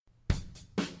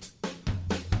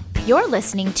You're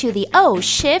listening to the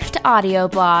Shift audio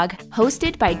blog,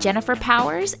 hosted by Jennifer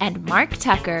Powers and Mark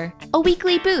Tucker, a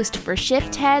weekly boost for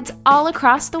shift heads all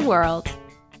across the world.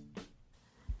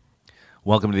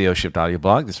 Welcome to the Shift audio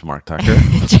blog. This is Mark Tucker.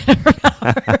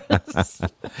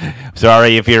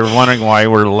 Sorry if you're wondering why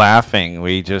we're laughing.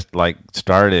 We just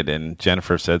started and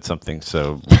Jennifer said something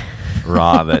so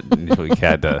raw that we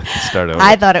had to start over.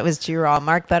 I thought it was too raw.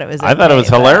 Mark thought it was. I thought it was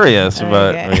hilarious,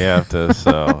 but okay. we have to.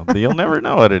 So you'll never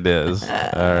know what it is. All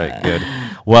right, good.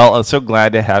 Well, I'm so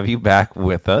glad to have you back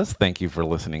with us. Thank you for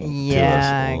listening to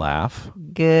us laugh.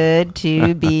 Good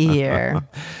to be here.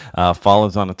 Fall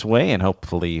is on its way, and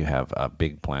hopefully you have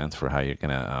big plans for how you're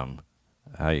gonna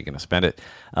spend it.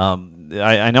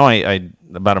 I know I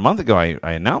about a month ago I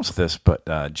announced this, but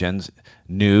Jen's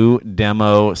new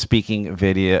demo speaking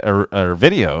video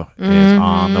is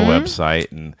on the website.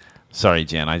 And sorry,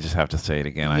 Jen, I just have to say it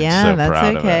again. I'm so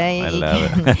proud of it. I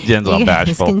love it. Jen's all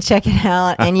bashful. You can check it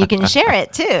out, and you can share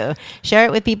it too. Share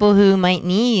it with people who might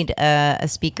need a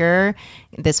speaker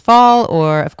this fall,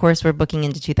 or of course we're booking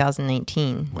into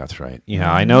 2019. That's right.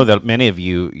 Yeah, I know that many of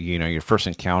you, your first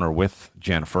encounter with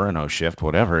Jennifer and Shift,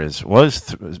 whatever,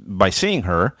 was by seeing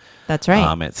her. That's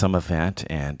right. At some event,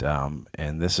 and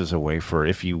this is a way for,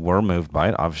 if you were moved by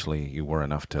it, obviously you were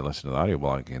enough to listen to the audio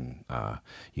blog, and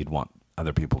you'd want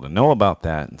other people to know about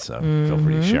that, and so feel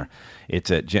free to share.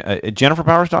 It's at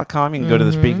jenniferpowers.com. You can go to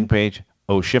the speaking page.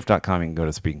 Shift.com. You can go to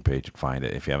the speaking page and find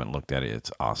it. If you haven't looked at it,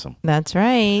 it's awesome. That's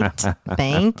right.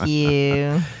 Thank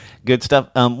you. Good stuff.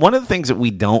 One of the things that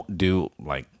we don't do,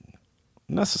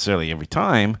 necessarily every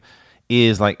time,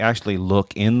 is actually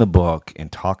look in the book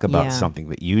and talk about something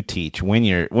that you teach when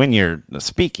you're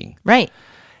speaking. Right.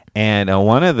 And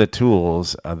one of the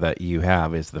tools that you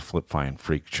have is the Flip Find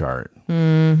Freak chart.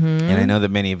 Mm-hmm. And I know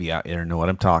that many of you out there know what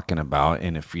I'm talking about.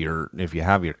 And if you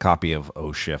have your copy of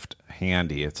Shift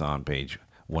handy, it's on page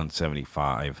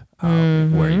 175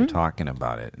 where you're talking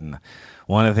about it. And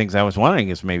one of the things I was wondering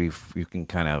is maybe if you can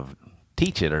kind of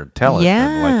teach it or tell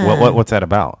it. What's that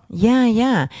about?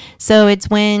 Yeah. So it's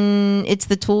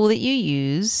the tool that you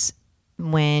use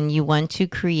when you want to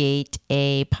create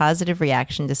a positive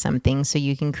reaction to something, so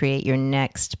you can create your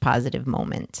next positive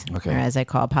moment, or as I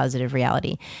call positive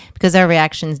reality, because our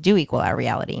reactions do equal our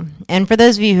reality. And for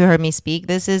those of you who heard me speak,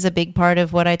 this is a big part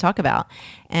of what I talk about.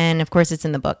 And of course, it's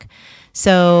in the book.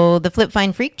 So the Flip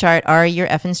Find Freak chart are your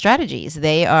effing strategies.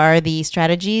 They are the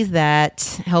strategies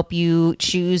that help you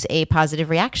choose a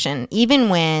positive reaction, even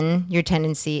when your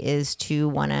tendency is to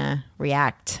want to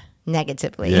react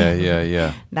negatively.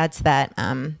 Yeah. That's that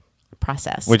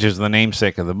process. Which is the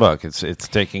namesake of the book. It's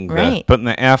taking putting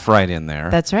the F right in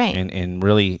there. That's right. And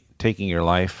really taking your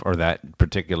life or that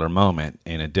particular moment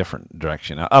in a different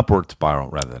direction, an upward spiral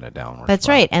rather than a downward That's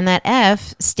spiral. right. And that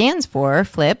F stands for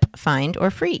flip, find,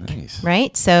 or freak. Nice.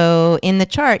 Right? So in the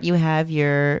chart, you have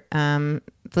your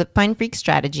Flip, Find, Freak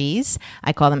strategies.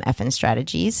 I call them effin'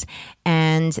 strategies.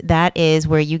 And that is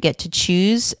where you get to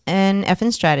choose an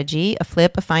effin' strategy, a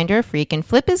flip, a find, or a freak. And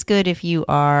flip is good if you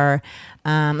are,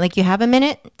 you have a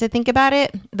minute to think about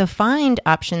it. The find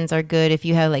options are good if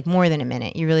you have more than a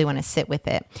minute. You really want to sit with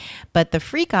it. But the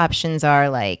freak options are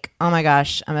oh my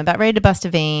gosh, I'm about ready to bust a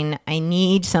vein. I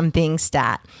need something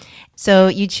stat. So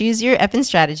you choose your effin'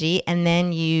 strategy, and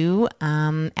then you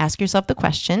ask yourself the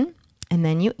question, and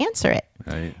then you answer it.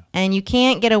 Right. And you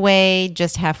can't get away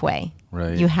just halfway.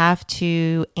 Right. You have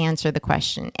to answer the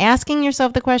question. Asking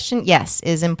yourself the question, yes,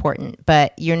 is important,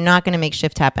 but you're not going to make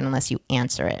shift happen unless you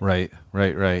answer it. Right.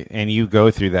 And you go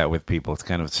through that with people. It's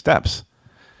kind of steps.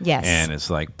 Yes. And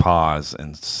it's pause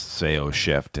and say,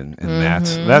 shift. And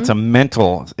that's a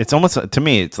mental, it's almost, to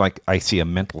me, it's I see a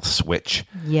mental switch.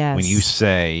 Yes. When you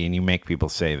say, and you make people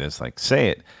say this, say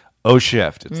it,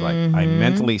 shift. It's I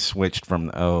mentally switched from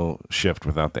the shift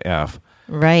without the F.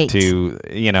 Right. To,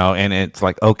 and it's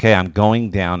okay, I'm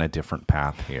going down a different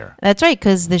path here. That's right,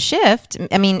 because the shift,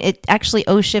 it actually,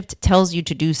 shift tells you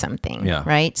to do something. Yeah.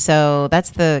 Right? So that's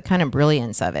the kind of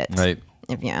brilliance of it. Right.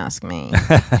 If you ask me.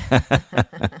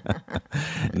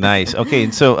 Nice. Okay,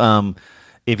 and so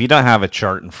if you don't have a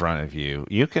chart in front of you,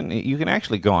 you can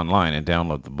actually go online and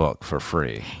download the book for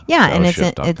free. Yeah, and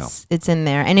it's in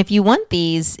there. And if you want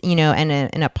these, in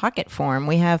a pocket form,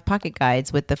 we have pocket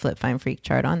guides with the Flip Find Freak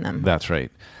chart on them. That's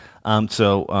right.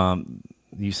 So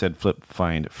you said Flip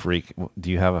Find Freak.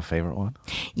 Do you have a favorite one?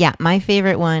 Yeah, my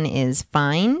favorite one is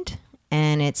Find.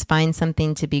 And it's find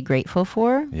something to be grateful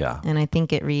for. Yeah. And I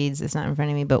think it reads, it's not in front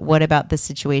of me, but what about this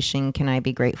situation can I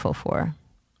be grateful for?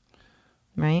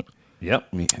 Right? Yep,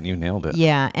 you nailed it.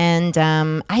 Yeah, and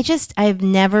I've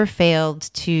never failed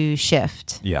to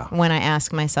shift. Yeah. When I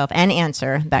ask myself and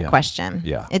answer that Yeah. question.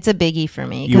 Yeah. It's a biggie for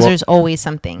me You because are- there's always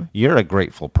something. You're a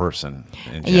grateful person.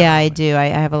 in Yeah, I general. do. I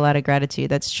have a lot of gratitude.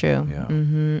 That's true. Yeah.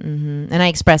 And I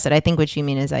express it. I think what you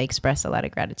mean is I express a lot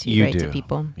of gratitude, You right, to do.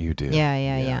 people. You do. Yeah.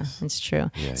 Yes. It's true.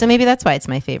 Yeah, So yeah. maybe that's why it's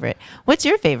my favorite. What's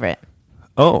your favorite?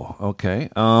 Oh, okay.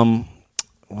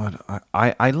 What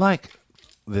I like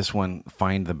this one,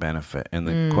 find the benefit, and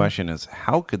the question is,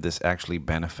 how could this actually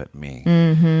benefit me?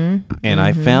 And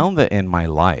I found that in my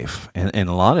life, and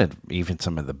a lot of even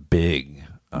some of the big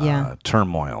Yeah.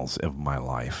 turmoils of my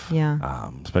life, Yeah.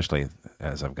 especially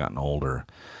as I've gotten older,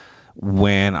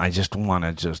 when I just want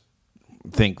to just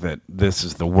think that this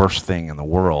is the worst thing in the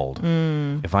world,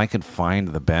 if I could find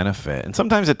the benefit, and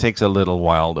sometimes it takes a little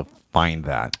while to find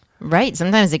that. Right.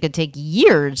 Sometimes it could take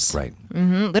years. Right.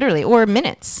 Literally, or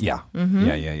minutes. Yeah.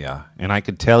 Yeah. And I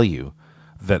could tell you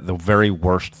that the very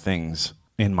worst things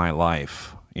in my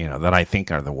life, that I think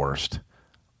are the worst,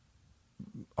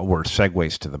 were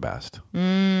segues to the best.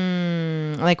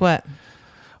 Like what?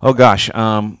 Oh gosh.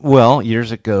 Well,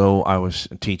 years ago I was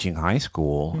teaching high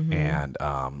school, and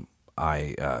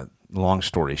I, long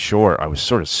story short, I was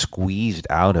sort of squeezed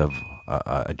out of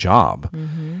a job,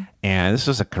 and this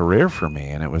was a career for me,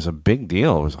 and it was a big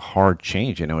deal. It was a hard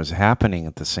change, and it was happening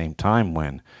at the same time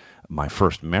when my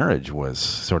first marriage was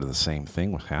sort of the same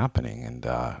thing was happening, and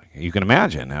you can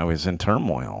imagine I was in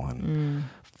turmoil and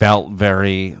felt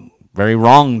very, very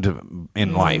wronged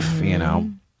in life,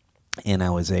 and I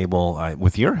was able,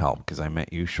 with your help, because I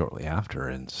met you shortly after,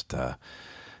 and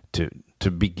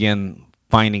to begin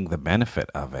finding the benefit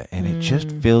of it, and it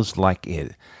just feels like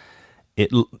it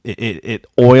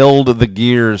oiled the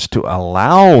gears to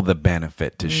allow the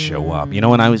benefit to show up.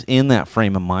 When I was in that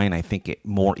frame of mind, I think it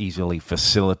more easily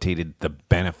facilitated the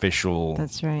beneficial,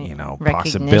 That's right.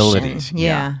 possibilities. Recognition.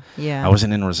 Yeah. I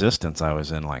wasn't in resistance. I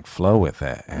was in flow with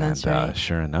it. And That's right.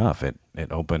 sure enough, it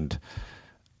opened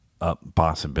up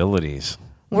possibilities.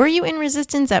 Were you in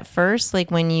resistance at first, like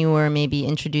when you were maybe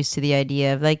introduced to the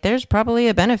idea of there's probably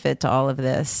a benefit to all of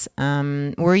this?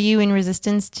 Were you in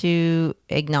resistance to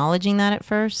acknowledging that at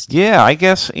first? Yeah, I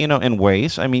guess, in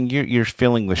ways. I mean, you're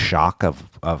feeling the shock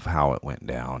of how it went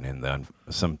down, and the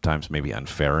sometimes maybe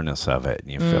unfairness of it, and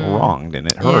you feel wronged, and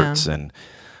it hurts, and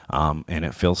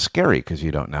it feels scary because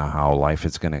you don't know how life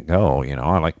is going to go.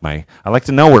 I like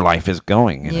to know where life is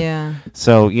going. Yeah.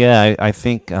 So yeah, I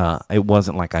think it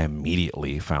wasn't like I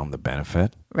immediately found the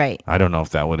benefit. Right. I don't know if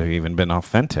that would have even been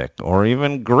authentic or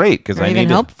even great, because Or I even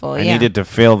needed helpful, I yeah. needed to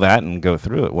feel that and go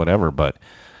through it, whatever. But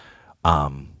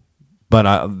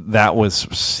that was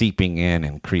seeping in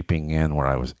and creeping in, where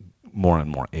I was more and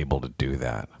more able to do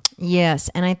that. Yes,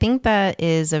 and I think that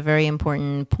is a very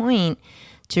important point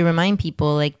to remind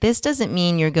people. This doesn't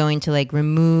mean you're going to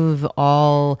remove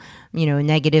all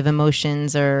negative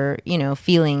emotions or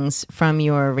feelings from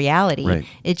your reality. Right.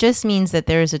 It just means that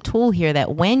there's a tool here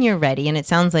that when you're ready, and it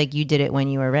sounds like you did it when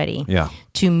you were ready, Yeah.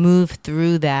 to move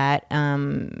through that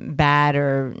bad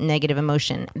or negative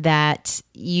emotion, that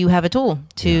you have a tool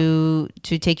to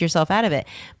take yourself out of it.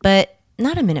 But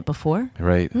not a minute before.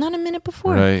 Right. Not a minute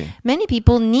before. Right. Many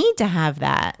people need to have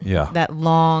that. Yeah. That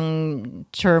long,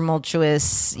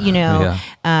 tumultuous, Yeah.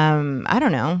 I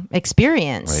don't know,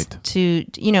 experience. Right.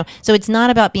 So it's not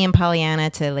about being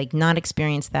Pollyanna to not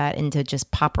experience that and to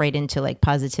just pop right into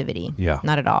positivity. Yeah.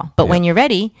 Not at all. But Yeah. when you're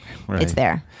ready, Right. it's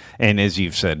there. And as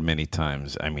you've said many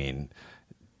times, I mean,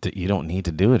 you don't need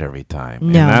to do it every time.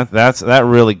 No. And that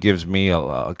really gives me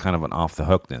a kind of an off the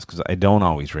hookness, because I don't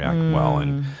always react well,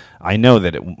 and I know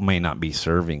that it may not be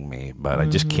serving me, but I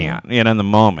just can't. In the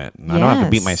moment, and I don't have to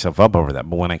beat Yes. myself up over that.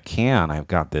 But when I can, I've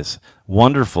got this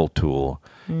wonderful tool,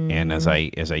 and as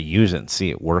I use it and see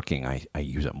it working, I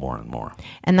use it more and more.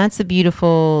 And that's the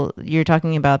beautiful, you're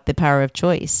talking about the power of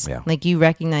choice. Yeah. You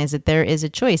recognize that there is a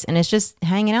choice, and it's just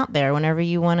hanging out there whenever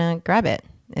you want to grab it.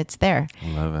 It's there.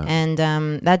 Love it. And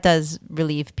that does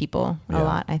relieve people a Yeah.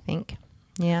 lot, I think.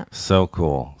 Yeah. So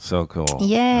cool. Yay.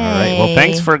 All right. Well,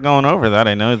 thanks for going over that.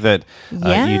 I know that you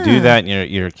Yeah. do that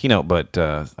in your keynote, but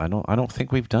I don't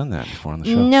think we've done that before on the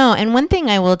show. No, and one thing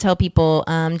I will tell people,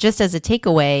 just as a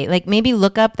takeaway, maybe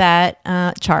look up that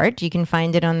chart. You can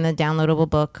find it on the downloadable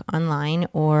book online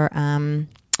or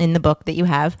in the book that you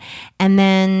have, and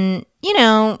then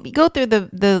go through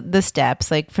the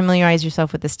steps. Familiarize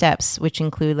yourself with the steps, which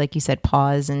include, like you said,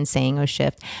 pause and saying "oh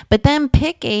shift," but then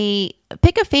pick a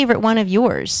favorite one of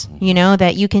yours,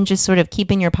 that you can just sort of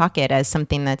keep in your pocket as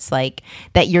something that's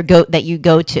that you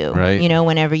go to, Right.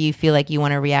 whenever you feel like you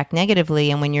want to react negatively,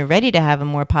 and when you're ready to have a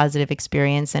more positive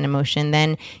experience and emotion,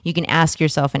 then you can ask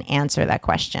yourself and answer that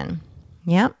question.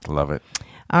 Yep. Love it.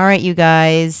 All right, you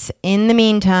guys. In the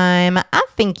meantime, I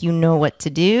think you know what to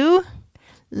do.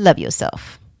 Love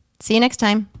yourself. See you next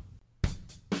time.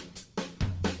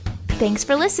 Thanks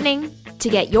for listening. To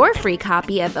get your free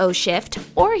copy of O-Shift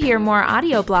or hear more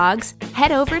audio blogs,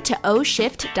 head over to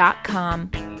oshift.com.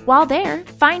 While there,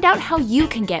 find out how you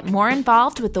can get more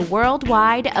involved with the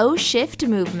worldwide O-Shift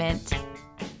movement.